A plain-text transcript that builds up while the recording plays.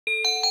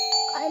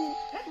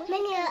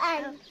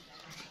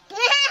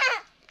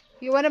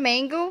You want a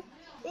mango?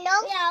 No.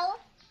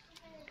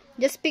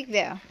 Just pick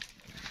there.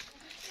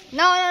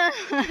 No, no,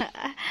 no.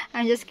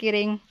 I'm just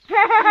kidding.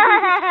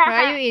 What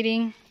are you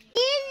eating?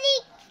 Jelly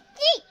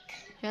stick.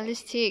 Jelly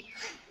stick.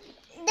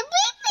 The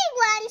baby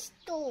wants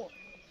to.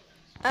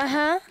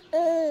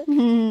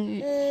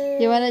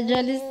 You want a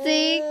jelly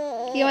stick?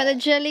 You want a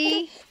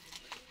jelly?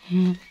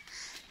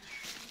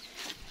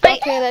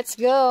 Okay, let's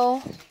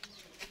go.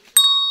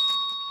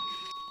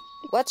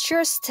 Watch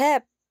your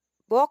step.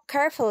 Walk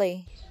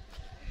carefully.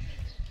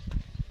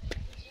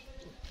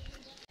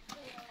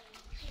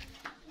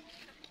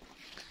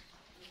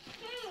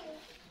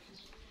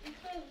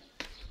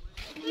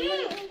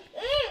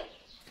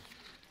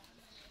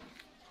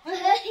 What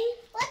are you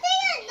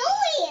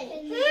doing?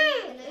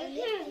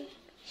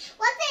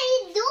 What are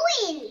you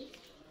doing?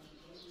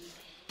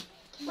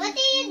 What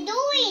are you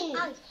doing?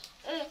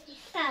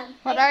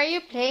 What are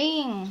you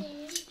playing?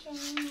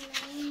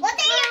 What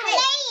are you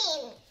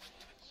playing?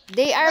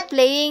 They are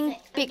playing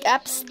pick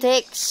up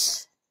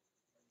sticks.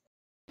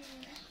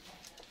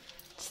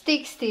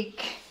 Stick.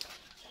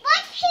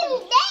 What's in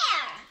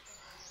there?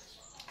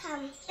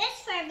 Come,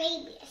 that's for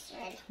babies,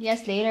 right?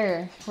 Yes,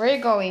 later. Where are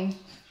you going?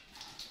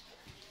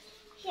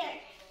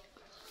 Here.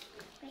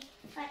 Wait,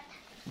 what?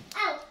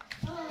 Ow.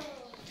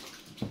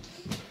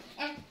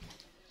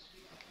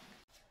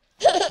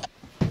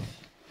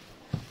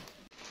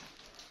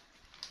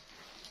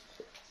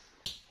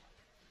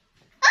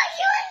 Oh,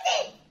 you want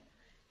it?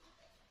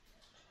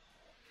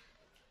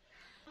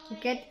 You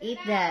can't eat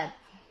that.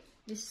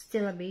 This is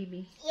still a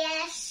baby.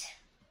 Yes.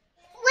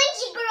 When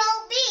she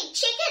grow big,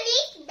 she can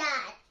eat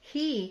that.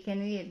 He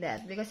can eat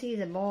that because he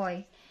is a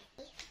boy.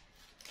 She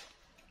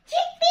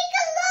pick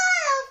a lot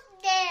of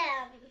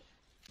them.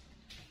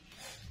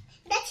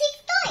 That's his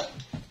toy.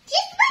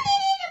 Just put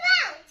it in the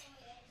mouth.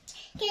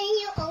 Can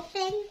you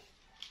open?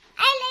 I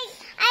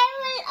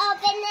will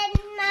open it,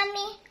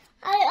 Mommy.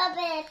 I'll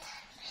open it.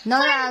 No,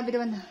 I'll be the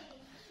one.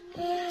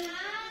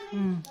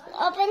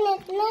 Open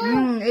it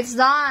now. It's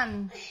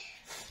done.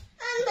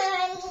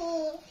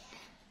 Mommy.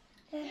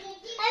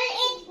 I'll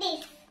eat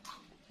this.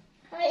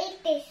 I'll eat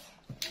this.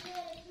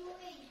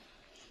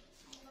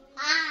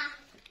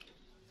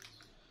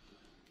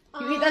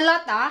 You eat a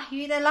lot, You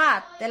eat a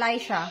lot,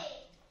 Ëlisha.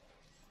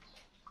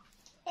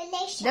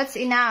 Ëlisha. That's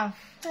enough.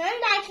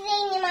 That's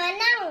ni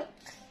Manang.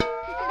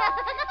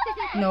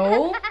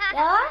 No?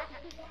 Yeah?